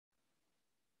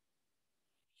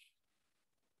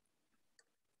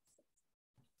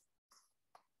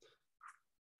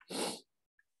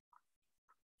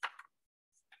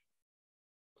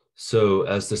So,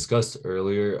 as discussed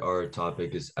earlier, our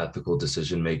topic is ethical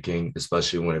decision making,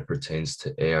 especially when it pertains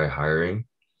to AI hiring.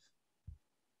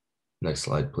 Next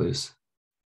slide, please.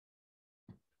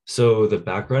 So, the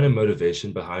background and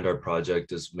motivation behind our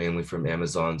project is mainly from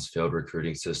Amazon's failed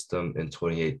recruiting system in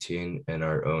 2018 and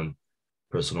our own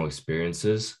personal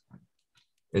experiences.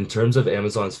 In terms of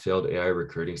Amazon's failed AI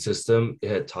recruiting system,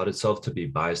 it had taught itself to be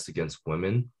biased against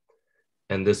women.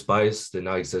 And this bias did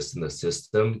not exist in the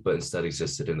system, but instead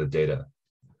existed in the data.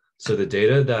 So the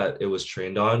data that it was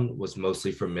trained on was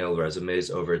mostly from male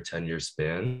resumes over a 10-year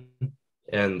span.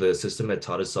 And the system had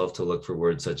taught itself to look for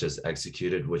words such as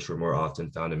executed, which were more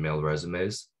often found in male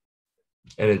resumes.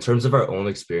 And in terms of our own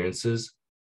experiences,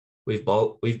 we've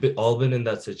all been in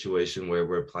that situation where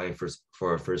we're applying for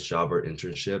our first job or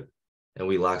internship, and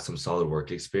we lack some solid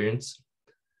work experience.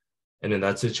 And in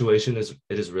that situation, it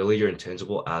is really your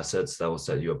intangible assets that will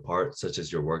set you apart, such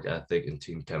as your work ethic and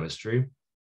team chemistry.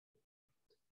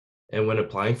 And when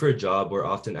applying for a job, we're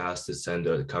often asked to send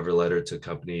a cover letter to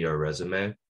accompany our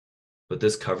resume, but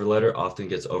this cover letter often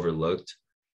gets overlooked,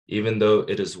 even though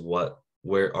it is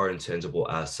where our intangible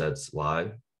assets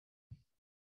lie.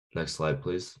 Next slide,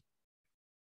 please.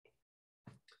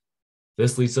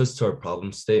 This leads us to our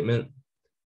problem statement.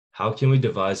 How can we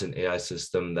devise an AI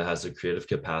system that has the creative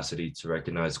capacity to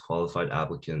recognize qualified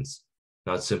applicants,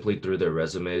 not simply through their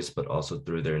resumes, but also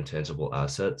through their intangible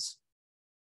assets?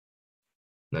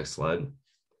 Next slide.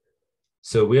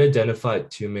 So we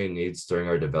identified two main needs during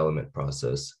our development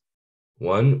process.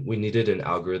 One, we needed an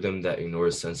algorithm that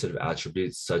ignores sensitive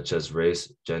attributes such as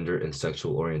race, gender, and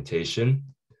sexual orientation.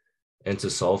 And to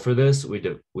solve for this,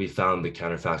 we found the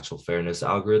counterfactual fairness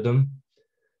algorithm.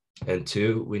 And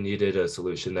two, we needed a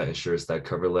solution that ensures that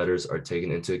cover letters are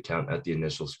taken into account at the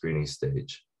initial screening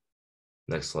stage.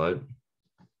 Next slide.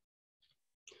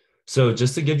 So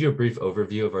just to give you a brief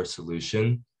overview of our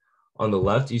solution, on the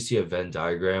left, you see a Venn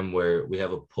diagram where we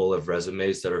have a pool of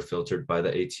resumes that are filtered by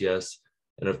the ATS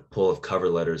and a pool of cover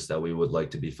letters that we would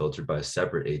like to be filtered by a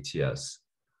separate ATS.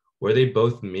 Where they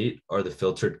both meet are the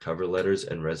filtered cover letters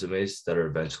and resumes that are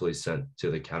eventually sent to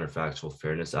the counterfactual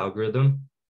fairness algorithm.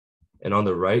 And on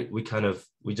the right, we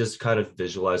just kind of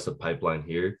visualize the pipeline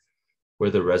here,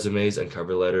 where the resumes and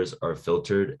cover letters are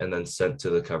filtered and then sent to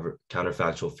the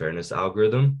counterfactual fairness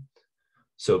algorithm.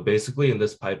 So basically in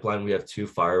this pipeline, we have two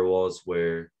firewalls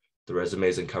where the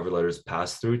resumes and cover letters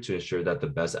pass through to ensure that the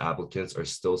best applicants are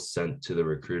still sent to the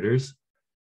recruiters.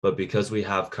 But because we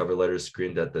have cover letters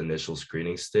screened at the initial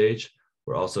screening stage,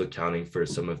 we're also accounting for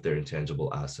some of their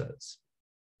intangible assets.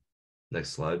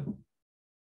 Next slide.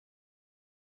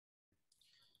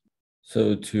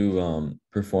 So to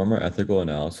perform our ethical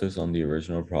analysis on the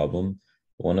original problem,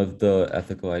 one of the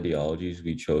ethical ideologies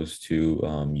we chose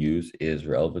to use is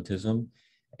relevantism.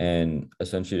 And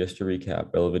essentially, just to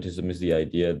recap, relevantism is the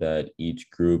idea that each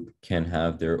group can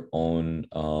have their own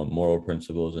moral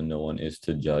principles and no one is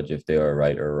to judge if they are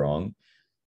right or wrong,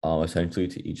 essentially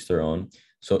to each their own.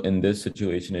 So in this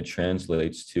situation, it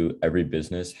translates to every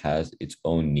business has its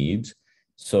own needs.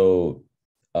 So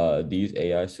these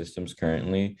AI systems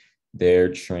currently,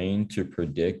 they're trained to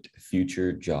predict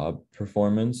future job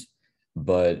performance,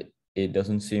 but it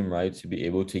doesn't seem right to be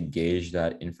able to gauge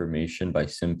that information by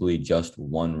simply just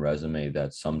one resume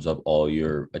that sums up all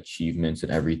your achievements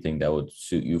and everything that would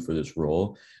suit you for this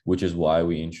role, which is why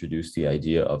we introduced the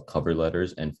idea of cover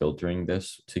letters and filtering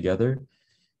this together.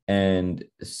 And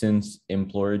since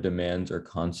employer demands are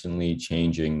constantly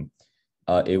changing,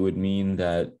 it would mean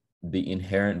that the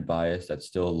inherent bias that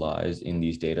still lies in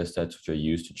these data sets, which are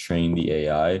used to train the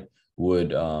AI,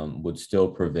 would still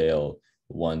prevail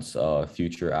once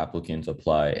future applicants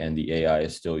apply, and the AI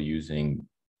is still using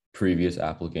previous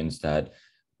applicants that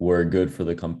were good for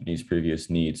the company's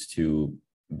previous needs to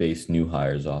base new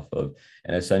hires off of.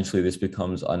 And essentially, this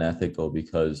becomes unethical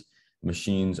because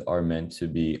machines are meant to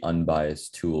be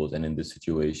unbiased tools, and in these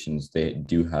situations, they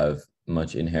do have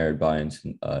much inherent bias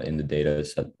in the data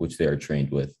set which they are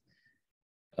trained with.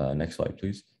 Next slide,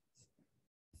 please.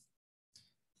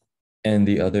 And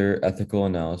the other ethical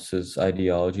analysis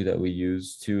ideology that we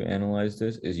use to analyze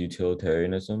this is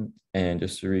utilitarianism. And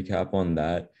just to recap on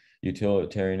that,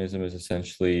 utilitarianism is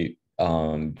essentially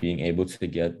being able to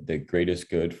get the greatest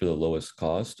good for the lowest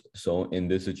cost. So in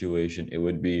this situation, it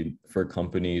would be for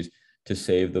companies to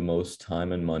save the most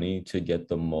time and money to get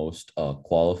the most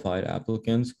qualified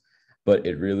applicants. But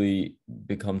it really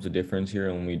becomes a difference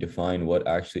here when we define what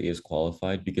actually is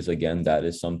qualified, because again, that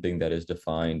is something that is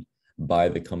defined by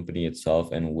the company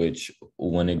itself, and which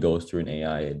when it goes through an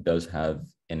AI, it does have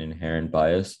an inherent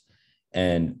bias.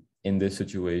 And in this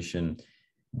situation,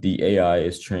 the AI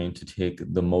is trained to take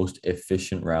the most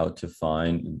efficient route to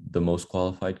find the most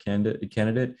qualified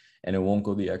candidate, and it won't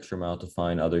go the extra mile to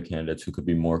find other candidates who could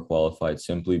be more qualified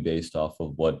simply based off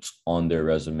of what's on their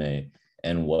resume,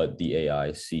 and what the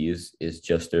AI sees is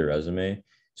just their resume.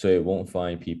 So it won't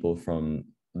find people from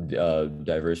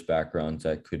diverse backgrounds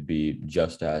that could be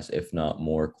just as, if not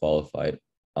more qualified.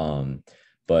 Um,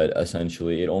 but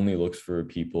essentially, it only looks for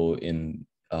people in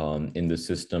the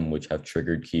system which have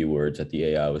triggered keywords that the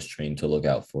AI was trained to look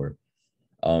out for.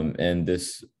 And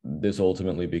this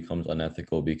ultimately becomes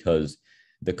unethical because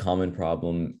the common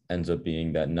problem ends up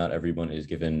being that not everyone is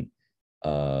given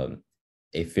uh,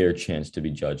 a fair chance to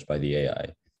be judged by the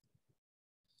AI.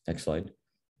 Next slide.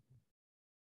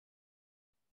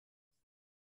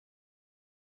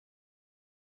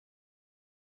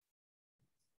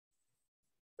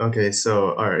 Okay,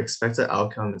 so our expected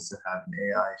outcome is to have an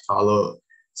AI follow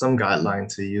some guideline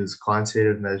to use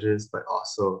quantitative measures, but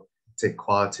also take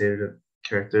qualitative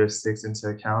characteristics into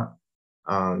account.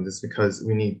 This is because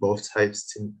we need both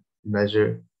types to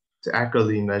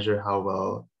accurately measure how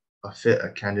well a fit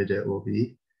a candidate will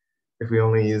be. If we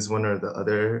only use one or the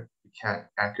other, we can't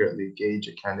accurately gauge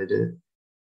a candidate.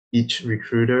 Each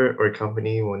recruiter or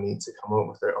company will need to come up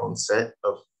with their own set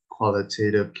of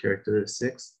qualitative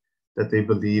characteristics that they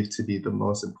believe to be the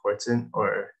most important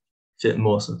or fit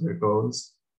most of their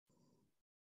goals.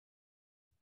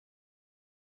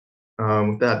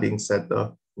 With that being said,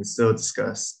 though, we still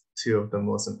discuss two of the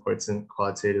most important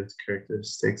qualitative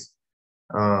characteristics.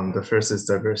 The first is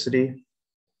diversity.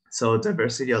 So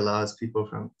diversity allows people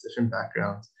from different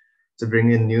backgrounds to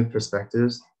bring in new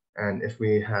perspectives. And if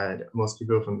we had most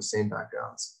people from the same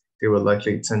backgrounds, they would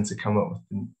likely tend to come up with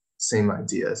the same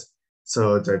ideas.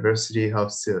 So diversity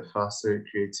helps to foster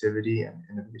creativity and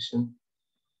innovation.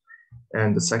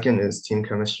 And the second is team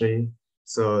chemistry.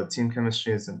 So team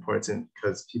chemistry is important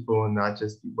because people will not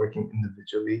just be working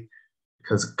individually,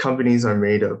 because companies are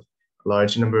made of a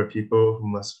large number of people who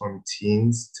must form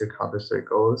teams to accomplish their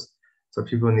goals. So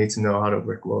people need to know how to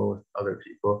work well with other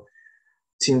people.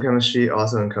 Team chemistry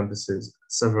also encompasses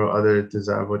several other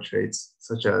desirable traits,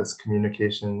 such as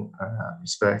communication,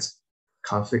 respect,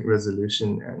 conflict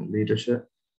resolution, and leadership.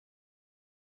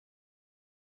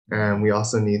 And we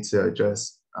also need to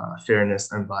address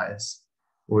fairness and bias,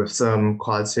 with some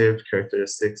qualitative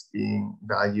characteristics being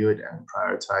valued and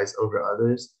prioritized over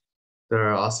others. There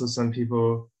are also some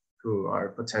people who are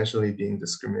potentially being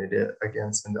discriminated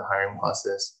against in the hiring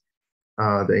process.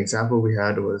 The example we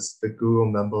had was the Google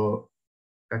Memo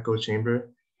echo chamber.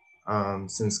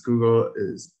 Since Google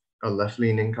is a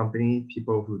left-leaning company,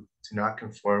 people who do not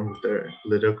conform with their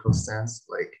political stance,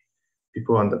 like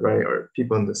people on the right or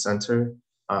people in the center,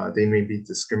 they may be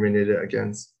discriminated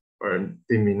against, or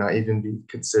they may not even be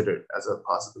considered as a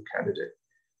possible candidate.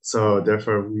 So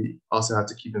therefore, we also have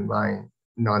to keep in mind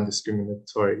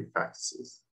non-discriminatory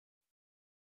practices.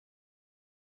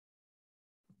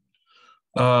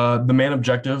 The main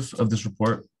objective of this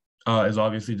report is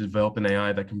obviously to develop an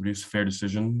AI that can produce fair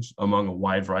decisions among a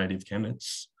wide variety of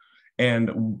candidates.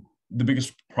 And the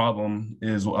biggest problem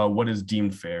is what is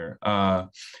deemed fair. And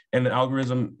an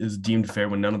algorithm is deemed fair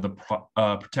when none of the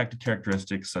protected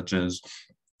characteristics such as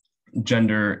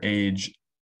gender, age,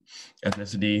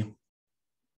 ethnicity,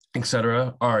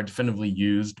 etc., are definitively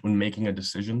used when making a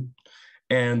decision.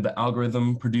 And the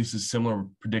algorithm produces similar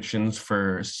predictions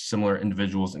for similar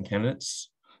individuals and candidates.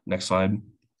 Next slide.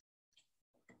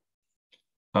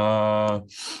 The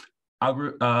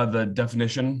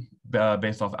definition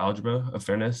based off algebra of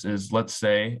fairness is, let's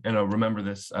say, and remember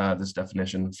this this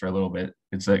definition for a little bit.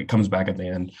 It comes back at the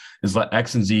end. Is let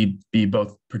X and Z be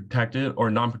both protected or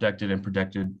non-protected and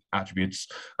protected attributes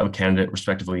of a candidate,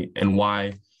 respectively, and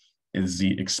Y is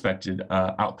the expected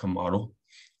outcome model.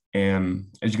 And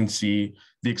as you can see,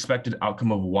 the expected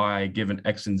outcome of Y given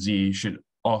X and Z should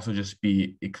also just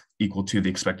be equal to the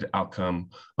expected outcome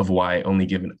of Y only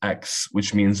given X,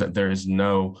 which means that there is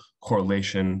no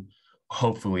correlation.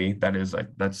 Hopefully, that's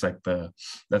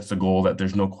the goal, that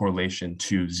there's no correlation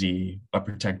to Z, a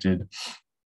protected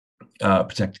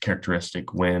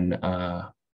characteristic when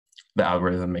the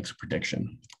algorithm makes a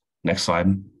prediction. Next slide.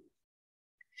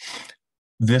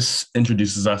 This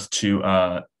introduces us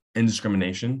to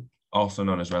indiscrimination, also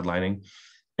known as redlining.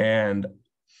 And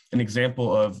an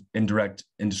example of indirect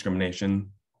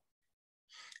indiscrimination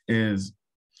is,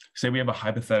 say we have a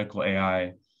hypothetical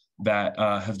AI that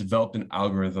has developed an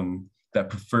algorithm that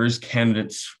prefers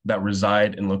candidates that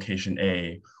reside in location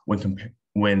A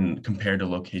when compared to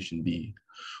location B.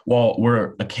 While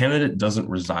where a candidate doesn't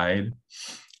reside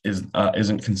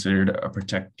isn't considered a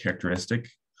protected characteristic,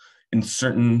 in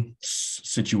certain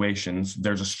situations,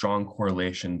 there's a strong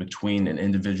correlation between an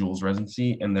individual's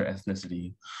residency and their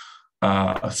ethnicity.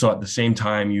 So at the same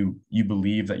time, you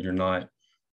believe that you're not,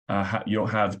 you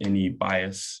don't have any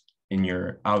bias in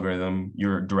your algorithm,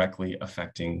 you're directly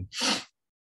affecting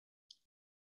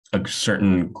a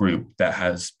certain group that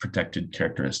has protected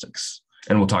characteristics.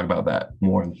 And we'll talk about that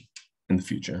more in the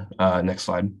future. Next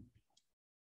slide.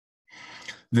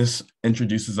 This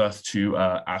introduces us to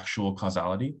actual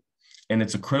causality, and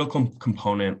it's a critical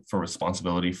component for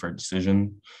responsibility for a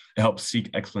decision. It helps seek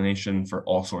explanation for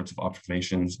all sorts of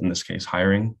observations, in this case,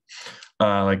 hiring.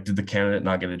 Like, did the candidate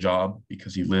not get a job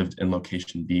because he lived in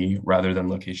location B rather than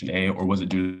location A, or was it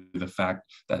due to the fact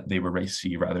that they were race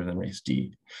C rather than race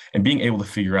D? And being able to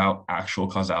figure out actual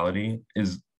causality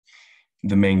is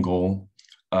the main goal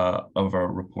of our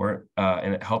report,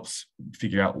 and it helps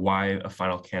figure out why a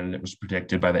final candidate was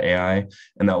predicted by the AI,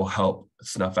 and that will help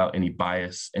snuff out any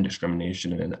bias and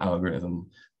discrimination in an algorithm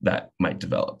that might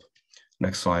develop.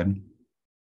 Next slide.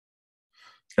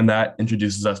 And that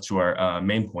introduces us to our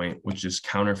main point, which is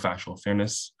counterfactual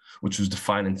fairness, which was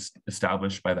defined and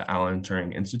established by the Alan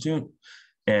Turing Institute.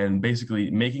 And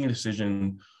basically, making a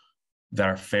decision that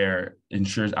are fair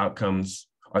ensures outcomes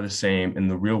are the same in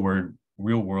the real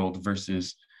world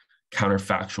versus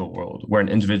counterfactual world, where an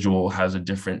individual has a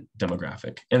different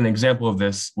demographic. And an example of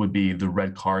this would be the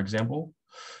red car example.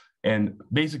 And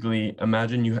basically,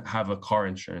 imagine you have a car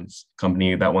insurance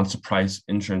company that wants to price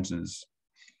insurances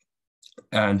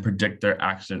and predict their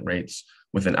accident rates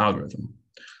with an algorithm.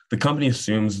 The company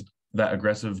assumes that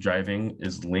aggressive driving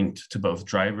is linked to both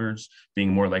drivers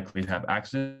being more likely to have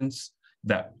accidents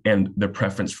and their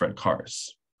preference for red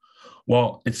cars.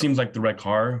 While it seems like the red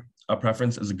car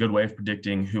preference is a good way of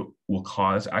predicting who will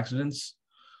cause accidents,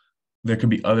 there could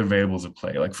be other variables at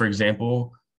play. Like, for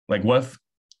example, like what if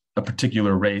a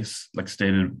particular race, like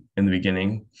stated in the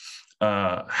beginning,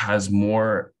 is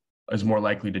more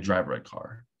likely to drive a red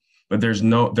car, but they're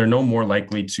no more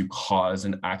likely to cause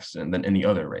an accident than any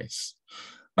other race.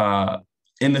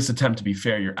 In this attempt to be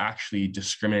fair, you're actually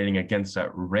discriminating against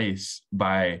that race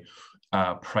by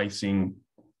pricing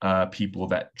people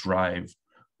that drive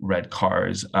red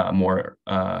cars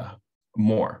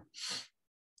more,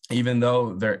 even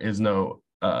though there is no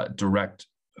direct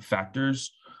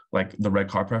factors like the red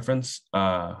car preference.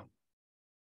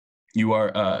 You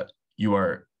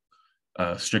are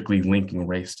strictly linking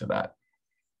race to that.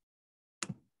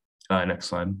 Next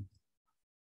slide.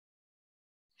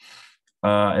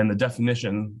 And the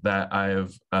definition that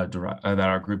that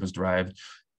our group has derived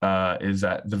is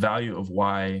that the value of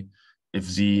y, if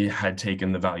z had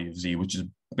taken the value of z, which is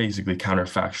basically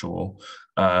counterfactual,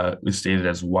 is stated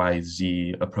as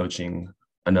yz approaching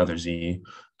another z,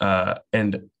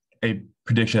 and a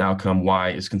prediction outcome y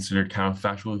is considered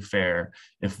counterfactually fair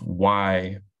if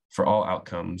y for all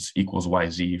outcomes equals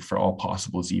yz for all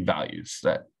possible z values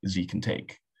that z can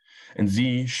take. And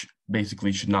z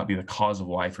basically should not be the cause of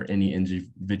y for any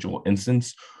individual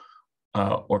instance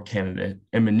or candidate.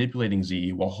 And manipulating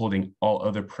z while holding all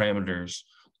other parameters,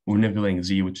 manipulating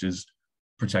z, which is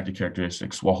protected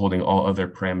characteristics, while holding all other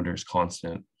parameters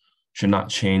constant, should not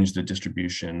change the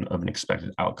distribution of an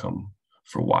expected outcome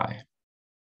for y.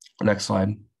 Next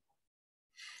slide.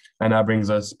 And that brings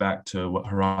us back to what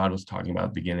Harad was talking about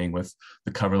at the beginning with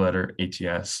the cover letter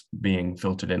ATS being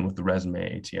filtered in with the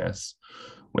resume ATS,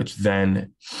 which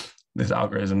then this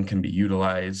algorithm can be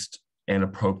utilized and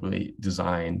appropriately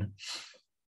designed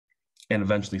and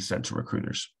eventually sent to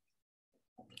recruiters.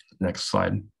 Next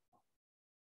slide.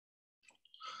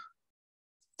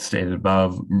 Stated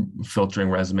above, filtering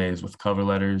resumes with cover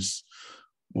letters,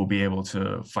 we'll be able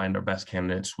to find our best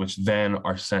candidates, which then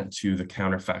are sent to the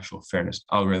counterfactual fairness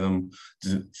algorithm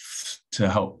to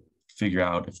help figure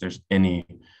out if there's any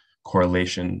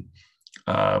correlation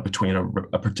between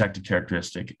a protected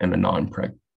characteristic and a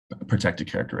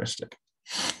non-protected characteristic,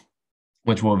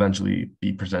 which will eventually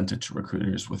be presented to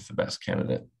recruiters with the best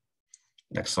candidate.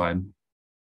 Next slide.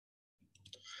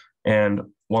 And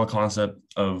while the concept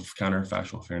of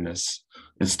counterfactual fairness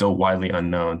is still widely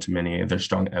unknown to many, there's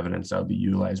strong evidence that will be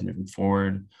utilized moving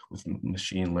forward with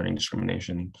machine learning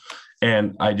discrimination.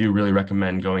 And I do really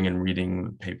recommend going and reading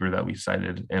the paper that we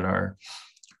cited in our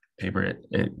paper.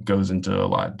 It goes into a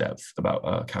lot of depth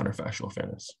about counterfactual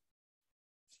fairness.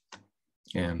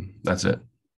 And that's it.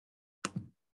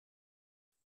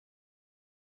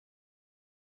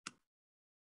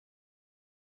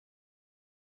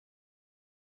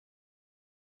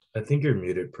 I think you're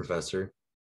muted, Professor.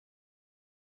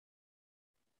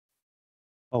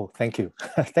 Oh, thank you.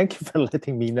 Thank you for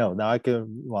letting me know. Now I can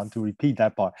want to repeat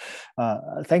that part.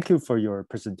 Thank you for your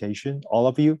presentation, all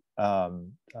of you.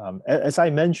 As I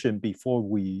mentioned before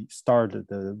we started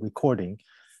the recording,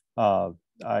 I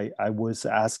was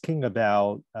asking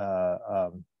about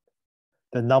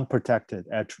the non-protected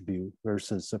attribute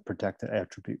versus a protected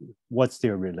attribute. What's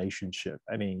their relationship?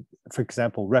 I mean, for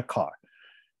example, red car.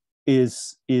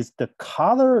 Is the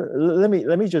color? Let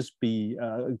me just be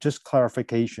just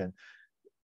clarification.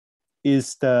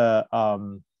 Is the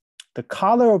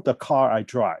color of the car I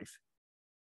drive?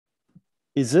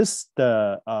 Is this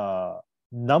the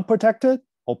non-protected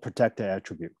or protected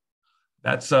attribute?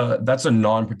 That's a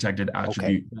non-protected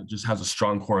attribute that just has a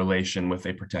strong correlation with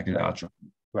a protected attribute.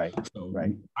 Right. So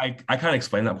right. I kind of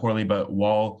explained that poorly, but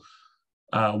while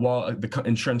the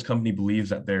insurance company believes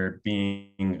that they're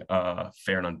being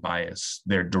fair and unbiased,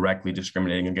 they're directly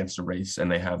discriminating against a race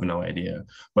and they have no idea.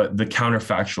 But the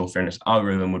counterfactual fairness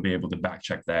algorithm would be able to back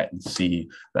check that and see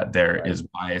that there is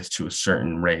bias to a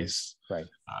certain race,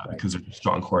 because there's a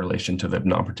strong correlation to the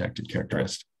non-protected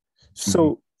characteristic.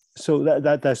 So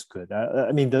that's good.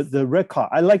 I mean, the red car,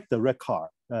 I like the red car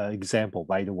example,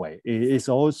 by the way. It's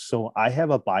also, I have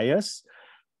a bias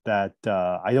that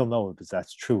I don't know if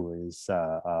that's true, is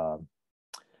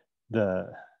the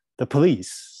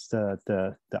police,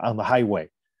 the on the highway,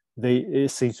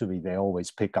 it seems to me they always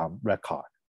pick on red car.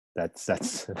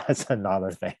 That's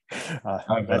another thing.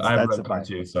 I've read car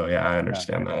too, so yeah, I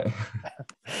understand that.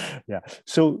 Yeah.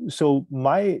 So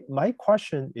my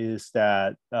question is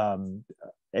that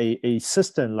a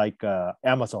system like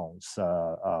Amazon's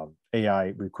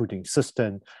AI recruiting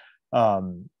system,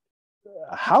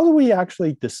 how do we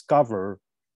actually discover?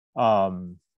 I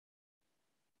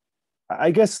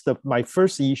guess my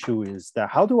first issue is that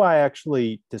how do I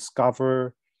actually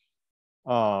discover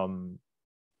that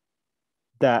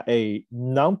a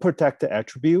non-protected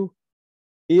attribute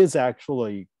is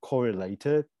actually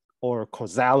correlated or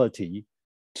causality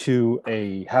to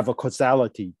have a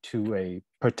causality to a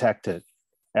protected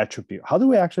attribute? How do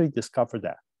we actually discover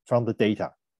that from the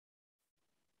data?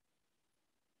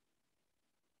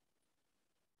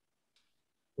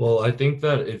 Well, I think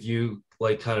that if you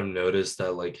kind of notice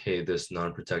that hey, this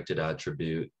non-protected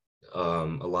attribute, a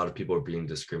lot of people are being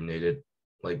discriminated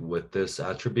with this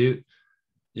attribute,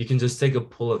 you can just take a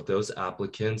pull of those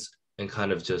applicants and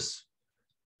kind of just,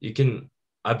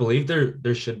 I believe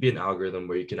there should be an algorithm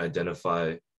where you can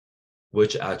identify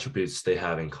which attributes they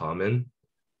have in common.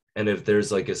 And if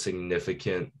there's a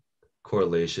significant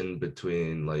correlation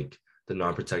between the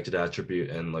non-protected attribute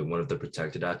and one of the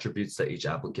protected attributes that each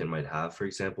applicant might have, for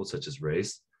example, such as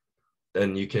race,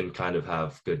 then you can kind of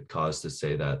have good cause to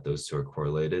say that those two are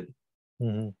correlated.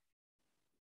 Mm-hmm.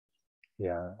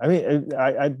 Yeah, I mean,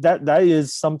 that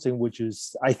is something which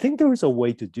is, I think there is a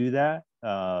way to do that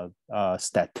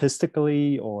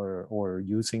statistically or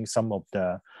using some of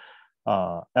the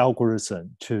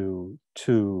algorithm to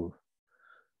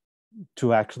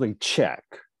actually check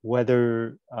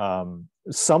whether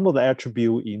some of the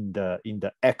attribute in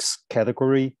the X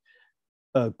category,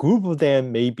 a group of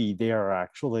them, maybe they are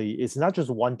actually, it's not just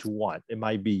one-to-one. It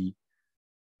might be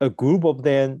a group of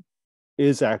them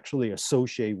is actually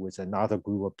associated with another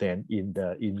group of them in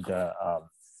the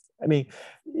I mean,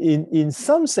 in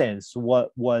some sense,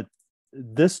 what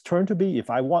this turned to be, if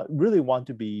I really want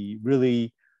to be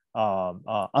really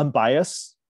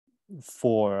unbiased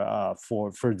for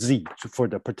Z, for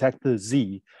the protected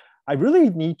Z, I really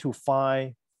need to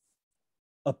find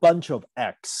a bunch of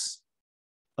X,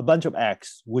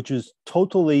 which is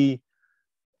totally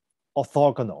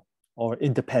orthogonal or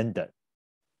independent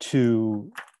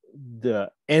to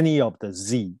any of the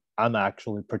Z I'm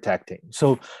actually protecting.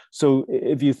 So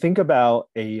if you think about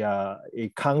a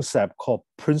concept called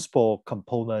principal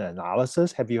component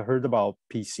analysis, have you heard about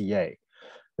PCA?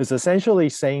 It's essentially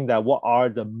saying that what are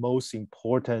the most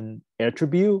important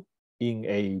attribute in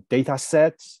a data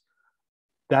set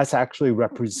that's actually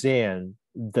represent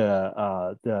the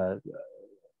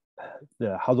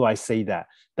how do I say that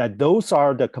those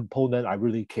are the component I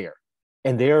really care,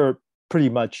 and they're pretty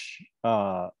much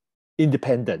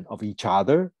independent of each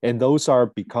other, and those are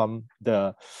become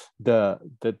the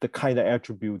kind of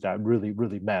attribute that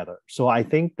really matter. So I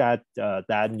think that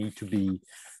that need to be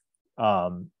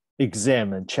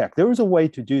examined, checked. There is a way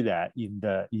to do that in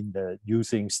the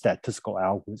using statistical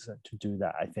algorithm to do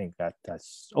that. I think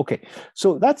that's okay.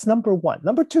 So that's number one.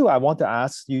 Number two, I want to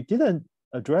ask, you didn't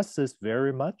address this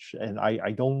very much, and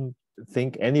I don't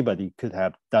think anybody could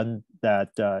have done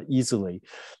that easily.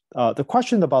 The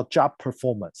question about job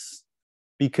performance,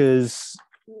 because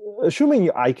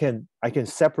assuming I can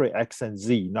separate X and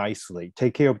Z nicely,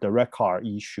 take care of the red car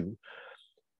issue,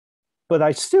 but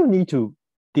I still need to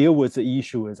deal with the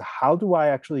issue is how do I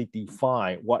actually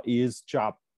define what is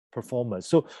job performance?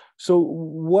 So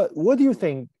what do you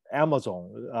think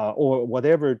Amazon or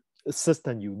whatever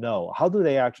system you know, how do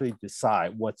they actually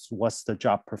decide what's the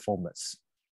job performance?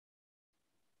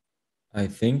 I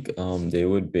think they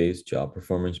would base job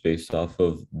performance based off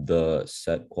of the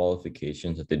set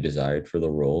qualifications that they desired for the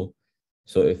role.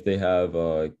 So if they have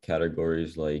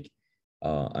categories like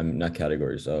I'm not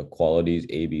categories, qualities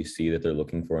A, B, C that they're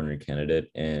looking for in a candidate,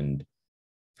 and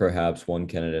perhaps one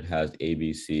candidate has A,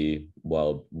 B, C,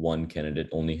 while one candidate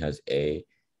only has A,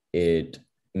 it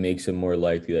makes it more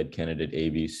likely that candidate A,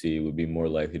 B, C would be more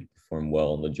likely to perform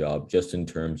well on the job, just in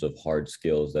terms of hard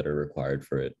skills that are required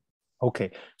for it.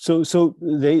 Okay, so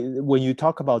they when you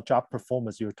talk about job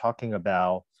performance, you're talking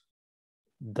about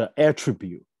the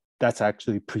attribute that's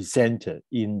actually presented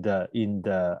in the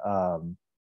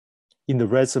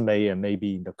resume and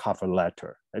maybe in the cover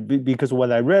letter. Because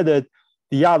when I read it,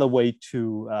 the other way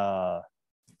to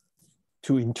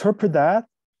interpret that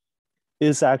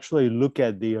is actually look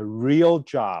at their real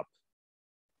job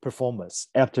performance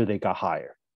after they got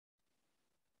hired.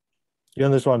 You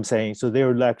understand what I'm saying? So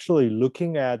they're actually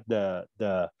looking at the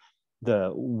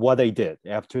what they did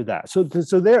after that. So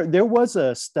there was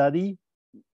a study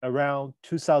around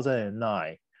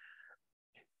 2009.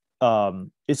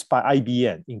 It's by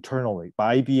IBM internally,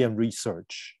 by IBM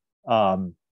Research.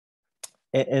 And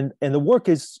the work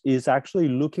is actually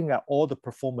looking at all the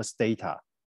performance data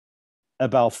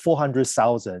about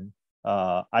 400,000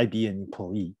 IBM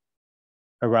employees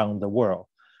around the world.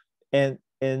 And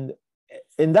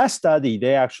in that study,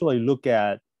 they actually look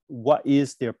at what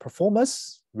is their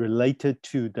performance related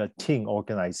to the team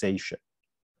organization.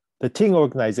 The team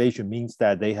organization means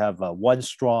that they have one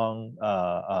strong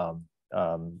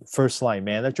first line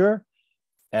manager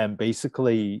and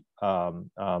basically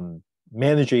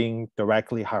managing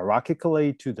directly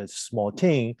hierarchically to the small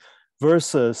team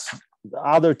versus the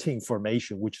other team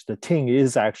formation, which the team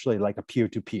is actually like a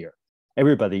peer-to-peer.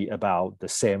 Everybody about the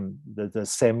same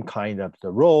kind of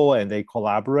the role, and they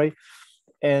collaborate.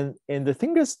 And the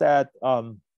thing is that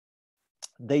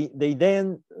they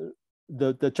then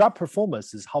the job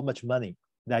performance is how much money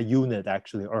that unit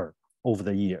actually earn over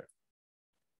the year.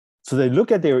 So they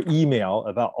look at their email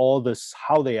about all this,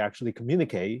 how they actually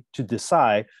communicate to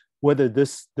decide whether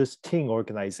this team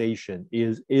organization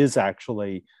is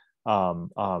actually how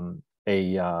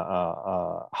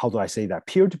do I say that,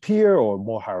 peer-to-peer or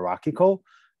more hierarchical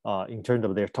in terms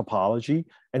of their topology.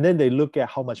 And then they look at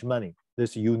how much money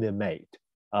this unit made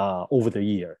over the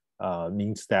year,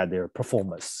 means that their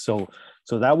performance. So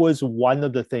that was one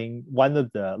of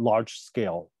the large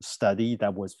scale study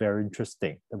that was very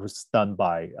interesting. That was done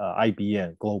by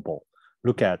IBM Global.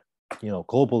 Look at,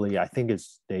 globally, I think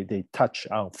they touch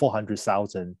on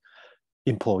 400,000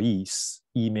 employees,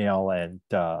 email, and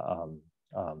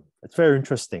it's very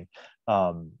interesting.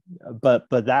 But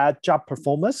that job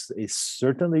performance is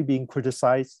certainly being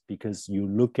criticized because you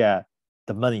look at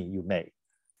the money you make,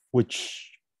 which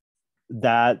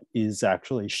that is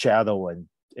actually shadow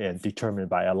and determined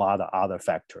by a lot of other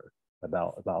factors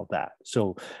about that.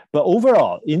 So, but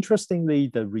overall, interestingly,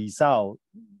 the result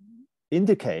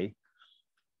indicate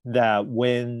that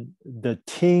when the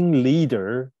team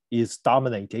leader is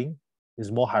dominating, is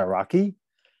more hierarchy,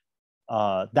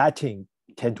 that team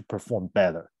tend to perform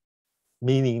better,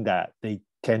 meaning that they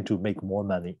tend to make more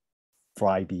money for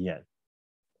IBM,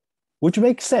 which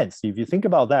makes sense if you think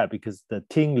about that, because the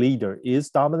team leader is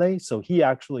dominate, so he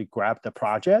actually grabbed the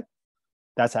project.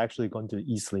 That's actually going to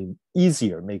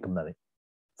easier make money,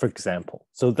 for example.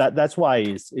 So that's why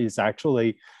it's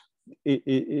actually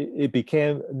it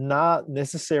became not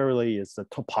necessarily as a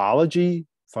topology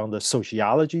from the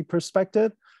sociology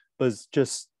perspective, but it's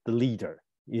just the leader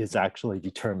is actually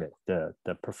determine the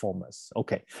performance.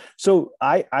 Okay, so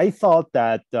I thought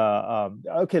that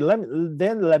okay,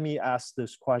 let me ask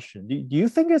this question. Do you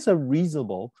think it's a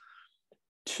reasonable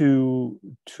to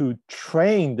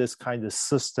train this kind of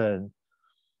system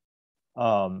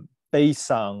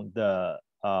based on the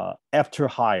after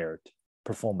hired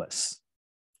performance?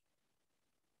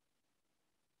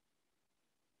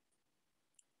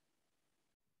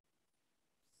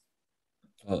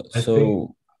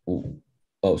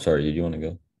 Oh, sorry, did you want to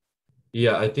go?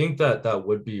 Yeah, I think that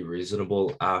would be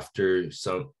reasonable after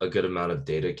a good amount of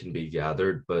data can be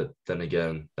gathered, but then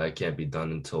again, that can't be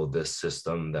done until this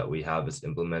system that we have is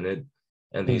implemented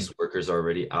and these workers are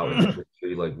already out in the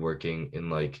industry, like working in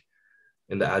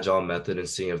the agile method and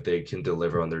seeing if they can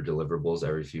deliver on their deliverables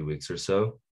every few weeks or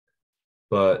so.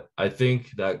 But I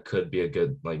think that could be a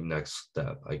good next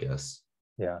step, I guess.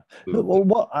 Yeah. No, Ooh.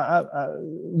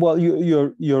 well,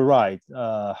 you're right,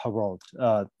 Harold.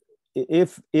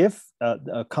 If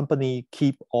a company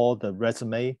keep all the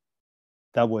resume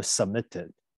that was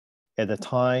submitted at the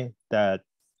time that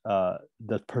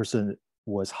the person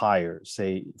was hired,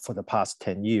 say for the past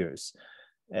 10 years,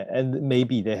 and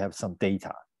maybe they have some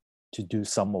data to do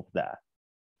some of that.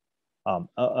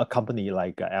 A company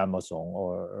like Amazon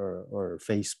or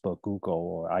Facebook, Google,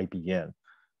 or IBM,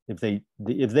 if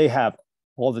they have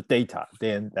all the data,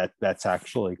 then that's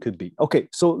actually could be okay.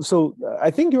 So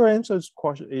I think your answer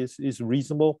is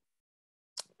reasonable,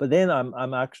 but then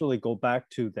I'm actually go back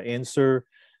to the answer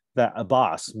that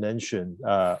Abbas mentioned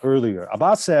earlier.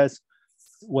 Abbas says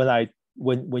when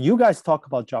you guys talk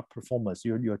about job performance,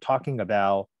 you're talking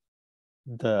about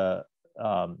the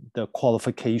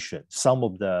qualification, some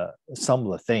of the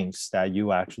things that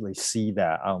you actually see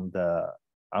that on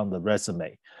the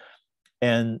resume,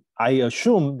 and I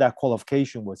assume that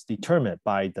qualification was determined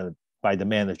by the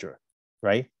manager,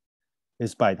 right?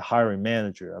 It's by the hiring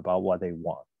manager about what they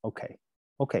want. Okay.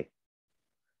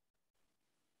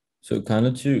 So kind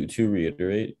of to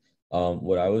reiterate,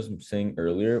 what I was saying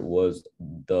earlier was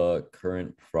the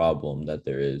current problem that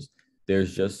there is.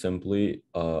 There's just simply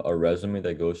a resume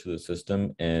that goes through the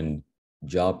system, and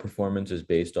job performance is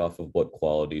based off of what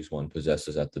qualities one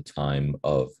possesses at the time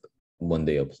of when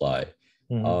they apply.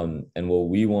 And what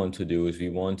we want to do is we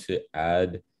want to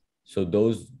add, so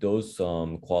those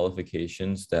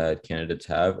qualifications that candidates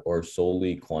have are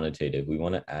solely quantitative. We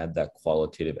want to add that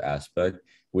qualitative aspect,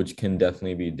 which can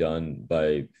definitely be done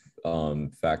by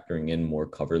factoring in more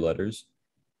cover letters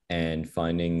and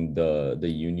finding the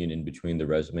union in between the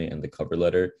resume and the cover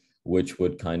letter, which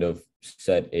would kind of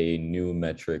set a new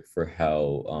metric for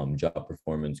how job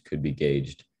performance could be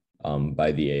gauged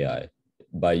by the AI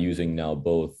by using now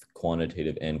both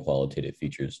quantitative and qualitative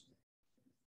features.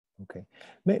 Okay.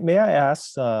 May I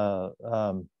ask,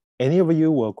 any of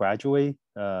you will graduate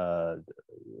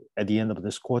at the end of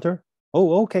this quarter?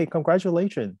 Oh, okay.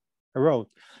 Congratulations, Harold.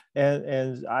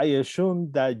 And I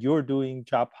assume that you're doing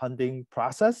job hunting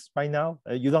process right now.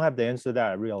 You don't have the answer to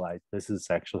that. I realize this is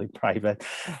actually private,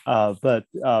 but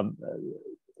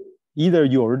either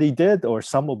you already did or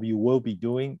some of you will be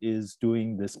doing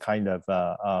this kind of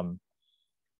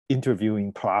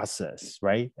interviewing process,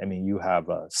 right? I mean, you have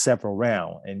several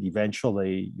rounds, and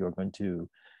eventually you're going to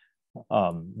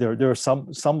there are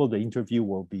some of the interview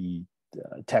will be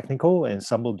technical, and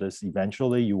some of this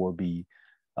eventually you will be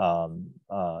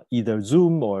either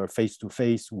Zoom or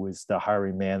face-to-face with the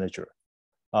hiring manager.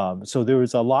 So there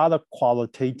is a lot of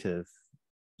qualitative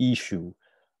issue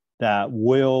that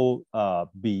will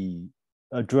be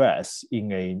addressed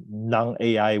in a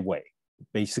non-AI way.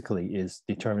 Basically, is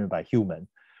determined by human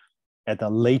at a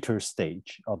later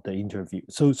stage of the interview.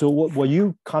 So what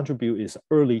you contribute is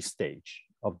early stage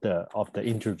of the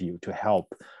interview to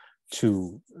help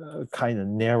to kind of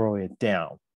narrow it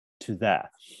down to that.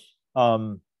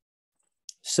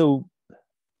 So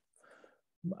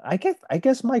I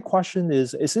guess my question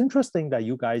is, it's interesting that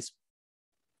you guys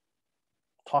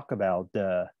talk about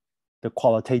the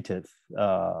qualitative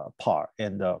part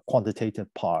and the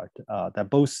quantitative part. They're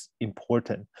both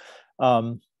important.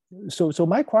 So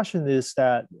my question is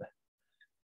that,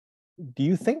 do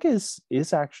you think is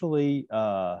actually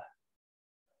a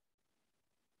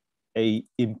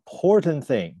important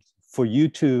thing for you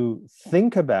to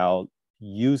think about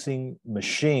using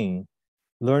machine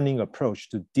learning approach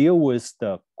to deal with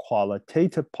the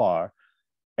qualitative part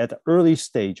at the early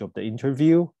stage of the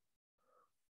interview,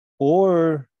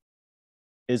 or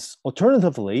is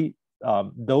alternatively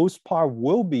those part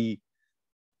will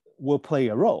play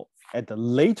a role at the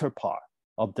later part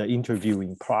of the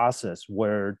interviewing process,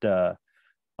 where the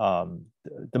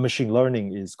machine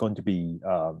learning is going to be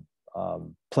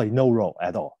play no role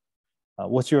at all?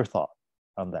 What's your thought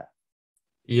on that?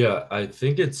 Yeah, I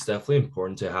think it's definitely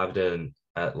important to have it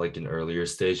at like an earlier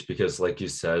stage, because like you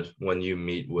said, when you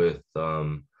meet with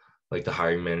like the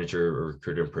hiring manager or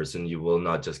recruiter in person, you will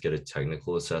not just get a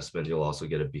technical assessment, you'll also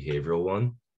get a behavioral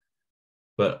one.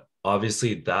 But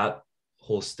obviously that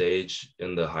whole stage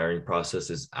in the hiring process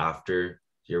is after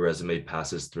your resume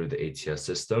passes through the ATS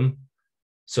system.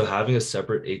 So having a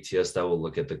separate ATS that will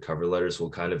look at the cover letters will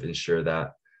kind of ensure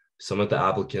that some of the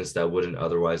applicants that wouldn't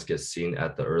otherwise get seen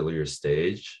at the earlier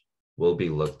stage will be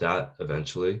looked at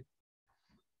eventually.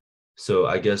 So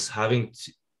I guess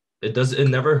it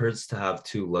never hurts to have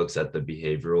two looks at the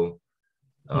behavioral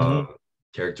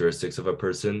characteristics of a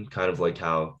person, kind of like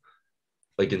how,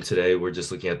 like in today, we're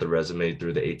just looking at the resume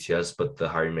through the ATS, but the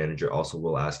hiring manager also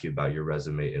will ask you about your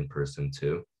resume in person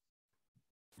too.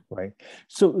 Right.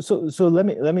 So let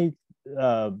me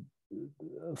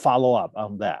follow up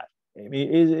on that. I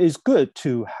mean, it's good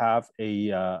to have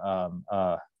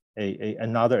another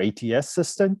ATS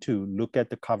system to look at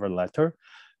the cover letter.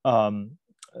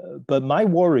 But my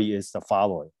worry is the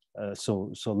following.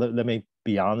 So let me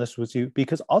be honest with you,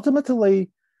 because ultimately,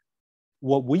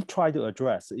 what we try to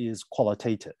address is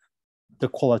qualitative, the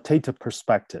qualitative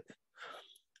perspective.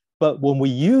 But when we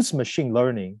use machine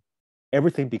learning,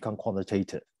 everything becomes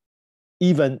quantitative.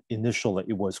 Even initially,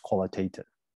 it was qualitative.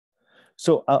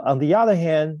 So on the other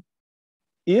hand,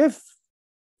 if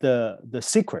the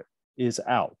secret is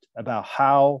out about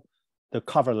how the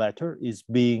cover letter is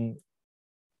being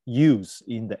used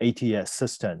in the ATS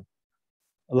system,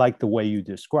 like the way you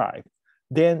described,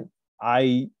 then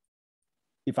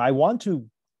if I want to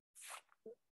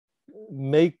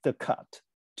make the cut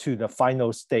to the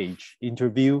final stage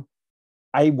interview,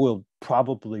 I will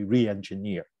probably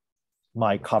re-engineer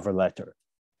my cover letter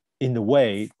in the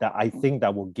way that I think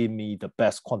that will give me the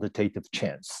best quantitative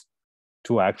chance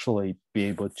to actually be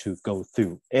able to go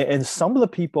through. And some of the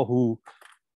people who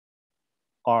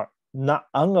are not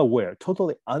unaware,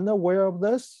 totally unaware of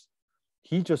this,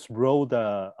 he just wrote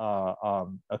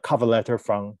a cover letter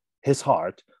from his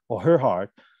heart or her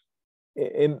heart.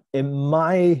 It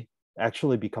might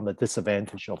actually become a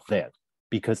disadvantage of them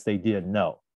because they didn't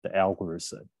know the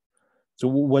algorithm. So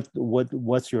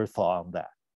what's your thought on that?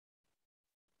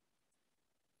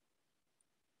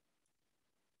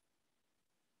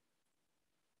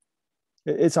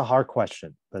 It's a hard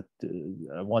question, but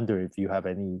I wonder if you have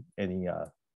any.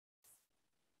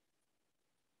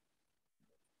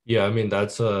 Yeah, I mean,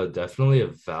 that's definitely a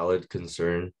valid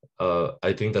concern.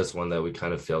 I think that's one that we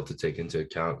kind of failed to take into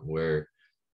account, where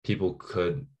people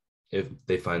could, if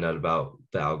they find out about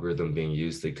the algorithm being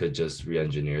used, they could just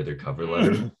re-engineer their cover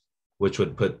letter, which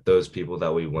would put those people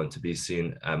that we want to be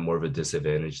seen at more of a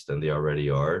disadvantage than they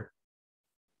already are.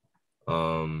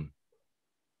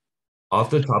 Off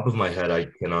the top of my head, I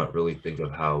cannot really think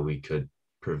of how we could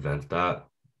prevent that.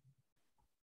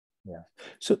 Yeah.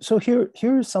 So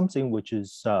here's something which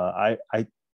is I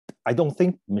don't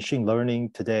think machine learning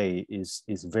today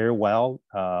is very well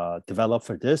developed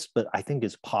for this, but I think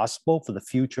it's possible for the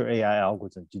future AI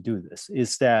algorithm to do this.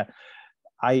 Is that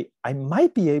I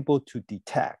might be able to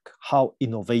detect how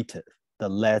innovative the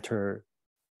letter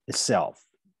itself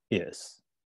is.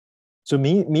 So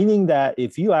meaning that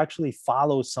if you actually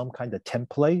follow some kind of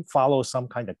template, follow some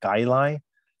kind of guideline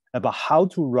about how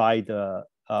to write a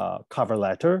cover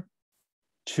letter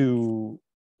to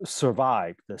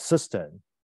survive the system,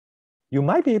 you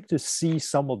might be able to see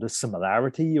some of the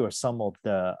similarity or some of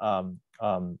the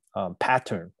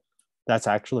pattern that's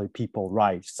actually people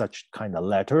write such kind of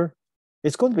letter.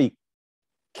 It's going to be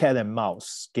cat and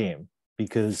mouse game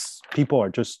because people are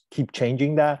just keep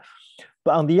changing that.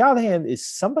 But on the other hand, is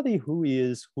somebody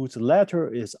whose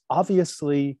letter is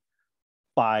obviously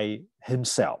by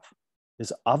himself,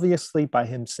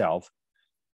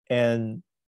 and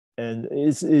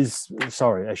is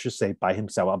sorry, I should say by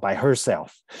himself, by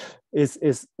herself.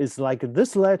 Is like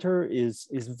this letter is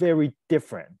very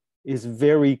different, is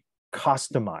very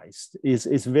customized,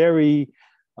 is very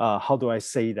how do I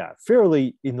say that?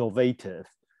 Fairly innovative.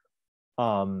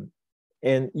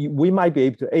 And we might be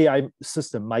able to, AI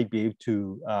system might be able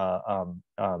to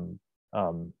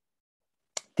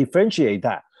differentiate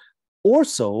that.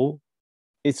 Also,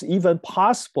 it's even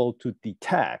possible to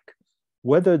detect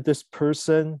whether this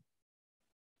person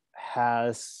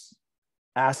has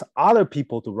asked other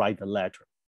people to write the letter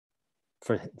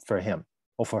for him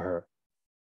or for her.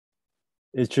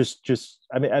 It's just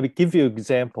I mean, I will give you an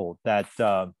example that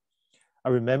I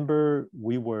remember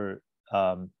we were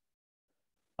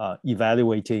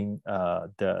evaluating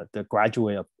the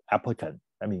graduate applicant.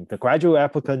 I mean, the graduate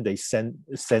applicant, they send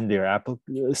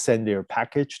their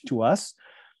package to us,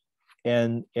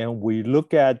 and we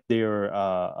look at their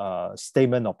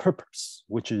statement of purpose,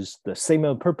 which is the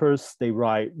statement of purpose they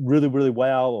write really, really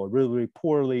well or really, really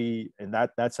poorly, and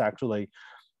that's actually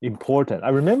important. I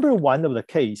remember one of the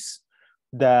case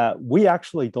that we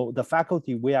actually don't, the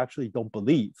faculty, we actually don't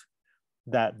believe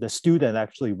that the student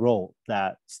actually wrote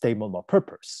that statement of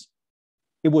purpose.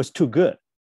 It was too good.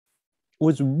 It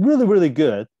was really, really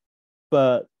good,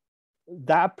 but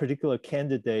that particular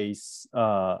candidate's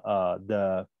I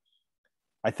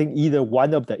think either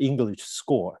one of the English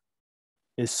score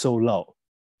is so low.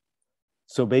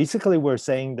 So basically we're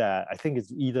saying that I think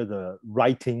it's either the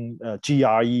writing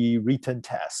GRE written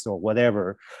test or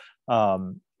whatever.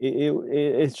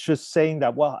 It's just saying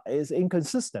that, well, it's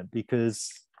inconsistent because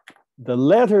the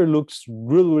letter looks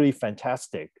really, really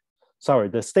fantastic. Sorry,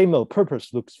 the statement of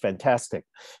purpose looks fantastic,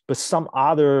 but some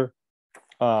other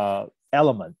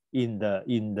element in the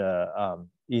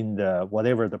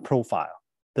whatever the profile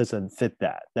doesn't fit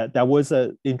that. That was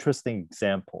an interesting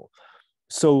example.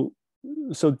 So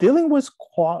dealing with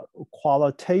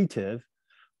qualitative,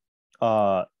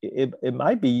 it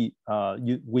might be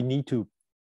we need to,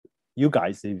 you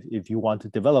guys, if you want to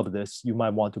develop this, you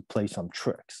might want to play some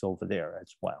tricks over there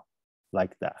as well,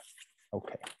 like that.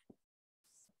 Okay.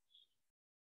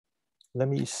 Let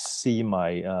me see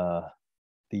my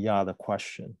the other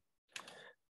question.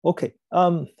 Okay,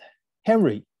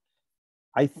 Henry,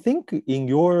 I think in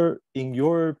your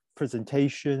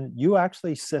presentation, you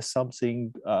actually said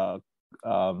something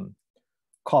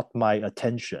caught my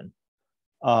attention.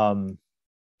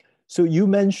 So you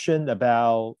mentioned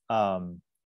about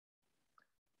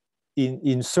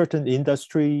in certain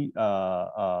industry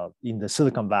in the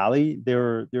Silicon Valley,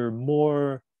 they're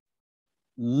more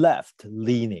left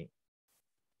leaning.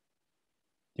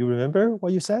 Do you remember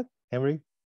what you said, Henry?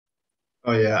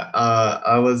 Oh yeah,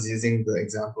 I was using the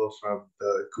example from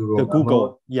the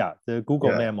Google memo. The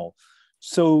Google memo.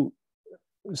 So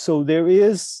there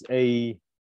is a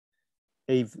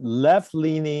left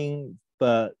leaning,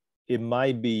 but it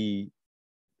might became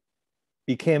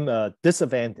a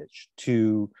disadvantage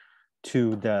to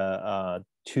the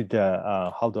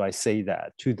how do I say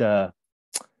that,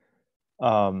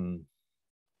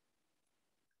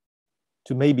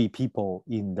 to maybe people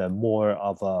in the more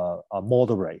of a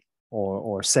moderate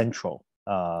or central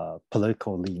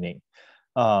political leaning.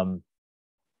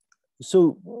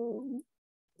 So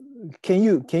can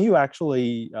you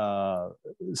actually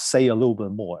say a little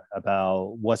bit more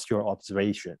about what's your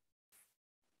observation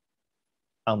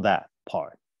on that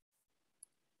part?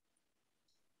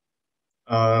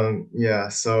 Yeah,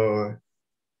 so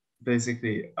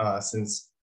basically, since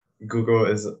Google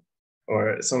is,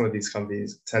 or some of these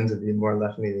companies tend to be more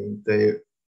left-leaning, they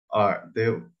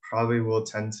probably will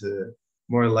tend to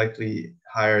more likely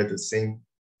hire the same,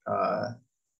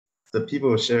 the people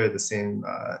who share the same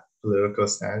political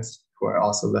stance who are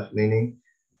also left-leaning.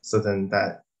 So then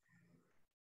that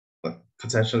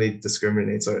potentially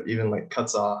discriminates or even like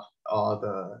cuts off all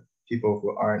the people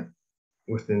who aren't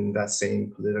within that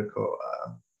same political,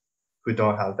 who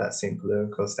don't have that same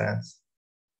political stance.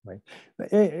 Right.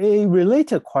 A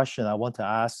related question I want to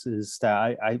ask is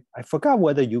that I forgot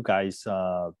whether you guys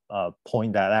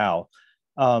point that out.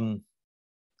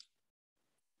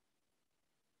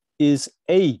 Is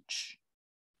age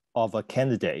of a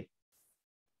candidate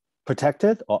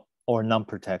protected or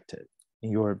non-protected,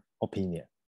 in your opinion?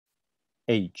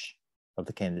 Age of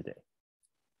the candidate.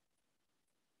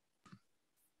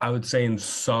 I would say in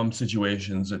some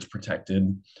situations it's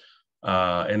protected.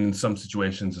 And in some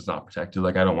situations it's not protected.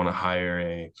 Like I don't want to hire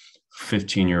a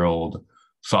 15-year-old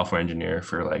software engineer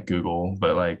for like Google,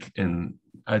 but like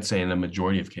I'd say in a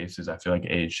majority of cases, I feel like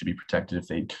age should be protected if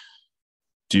they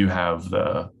do have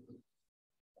the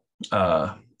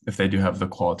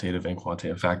qualitative and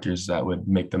quantitative factors that would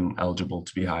make them eligible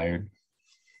to be hired.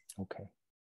 Okay.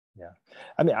 Yeah.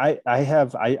 I mean,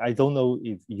 I don't know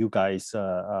if you guys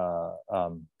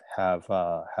have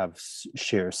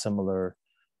shared similar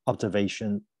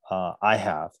observation. I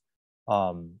have.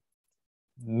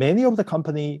 Many of the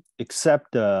company,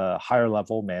 except the higher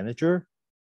level manager,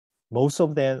 most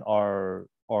of them are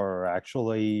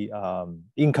actually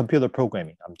in computer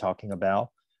programming. I'm talking about.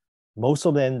 Most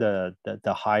of them,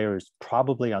 the hire is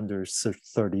probably under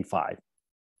 35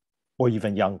 or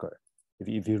even younger.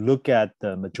 If you look at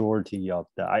the majority of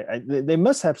they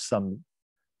must have some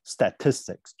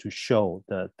statistics to show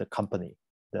the company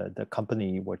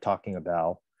we're talking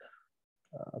about,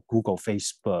 Google,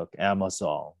 Facebook,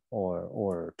 Amazon,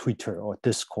 or Twitter or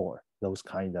Discord, those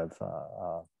kind of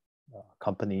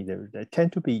company, they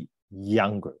tend to be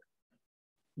younger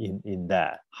in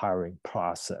that hiring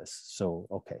process. So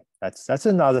okay, that's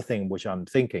another thing which I'm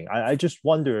thinking. I just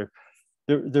wonder,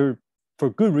 there for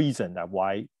good reason that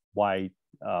why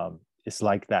it's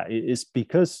like that. It's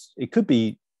because it could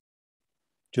be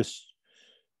just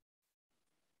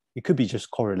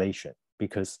correlation,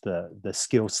 because the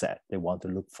skill set they want to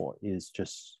look for is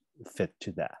just fit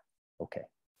to that. Okay,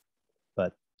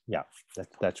 but yeah,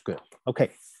 that's good.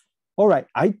 Okay. All right,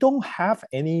 I don't have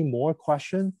any more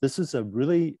questions. This is a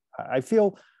really, I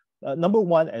feel, number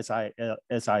one, as I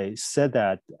said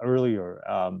that earlier,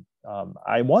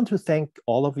 I want to thank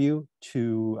all of you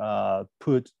to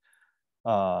put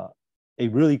a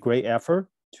really great effort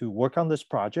to work on this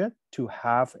project, to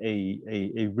have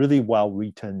a really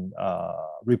well-written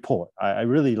report. I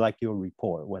really like your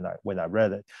report when I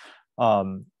read it.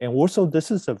 And also,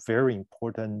 this is a very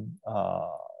important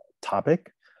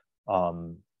topic.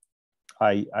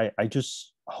 I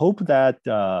just hope that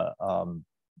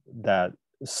that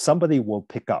somebody will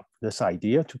pick up this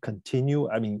idea to continue.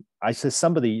 I mean, I said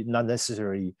somebody, not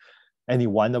necessarily any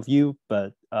one of you,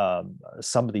 but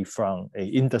somebody from a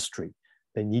industry.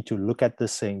 They need to look at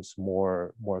these things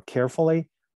more carefully,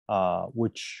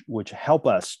 which help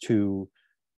us to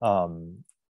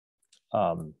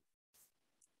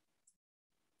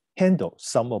handle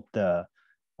some of the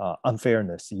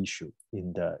unfairness issue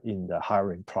in the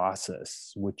hiring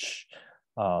process. Which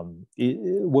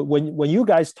when you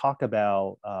guys talk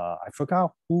about, I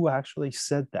forgot who actually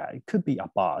said that. It could be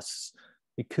Abbas.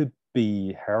 It could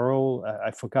be Harold.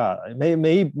 I forgot.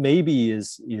 Maybe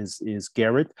is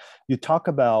Garrett. You talk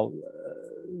about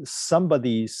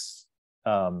somebody's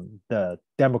the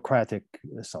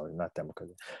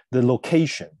the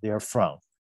location they're from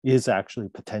is actually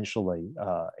potentially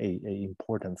a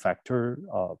important factor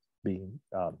of being.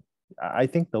 I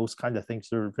think those kind of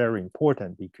things are very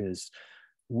important because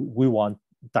we want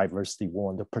diversity. We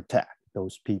want to protect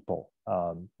those people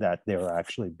that they're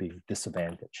actually being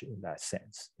disadvantaged in that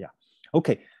sense. Yeah.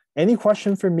 Okay. Any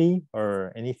question for me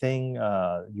or anything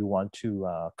you want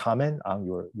to comment on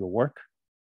your work?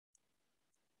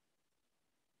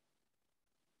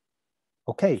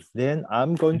 Okay, then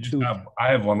I'm going to. I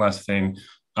have one last thing.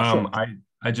 Sure.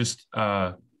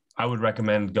 I would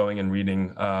recommend going and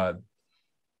reading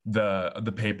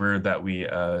the paper that we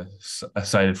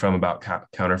cited from about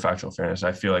counterfactual fairness.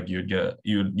 I feel like you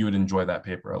would enjoy that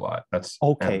paper a lot. That's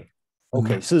okay.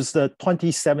 Okay, so it's the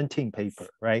 2017 paper,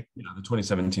 right? Yeah, the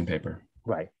 2017 paper.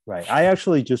 Right. I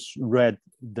actually just read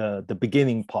the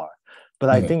beginning part, but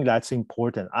I think that's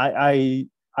important.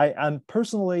 I'm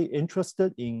personally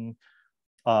interested in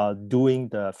doing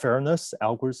the fairness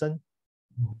algorithm.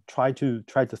 Try to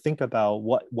think about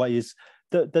what is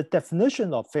the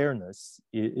definition of fairness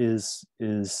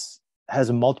has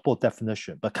a multiple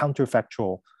definition, but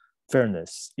counterfactual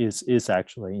fairness is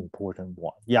actually an important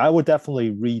one. Yeah, I would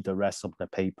definitely read the rest of the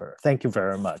paper. Thank you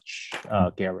very much,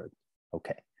 Garrett.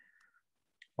 Okay.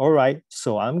 All right,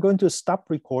 so I'm going to stop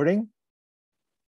recording.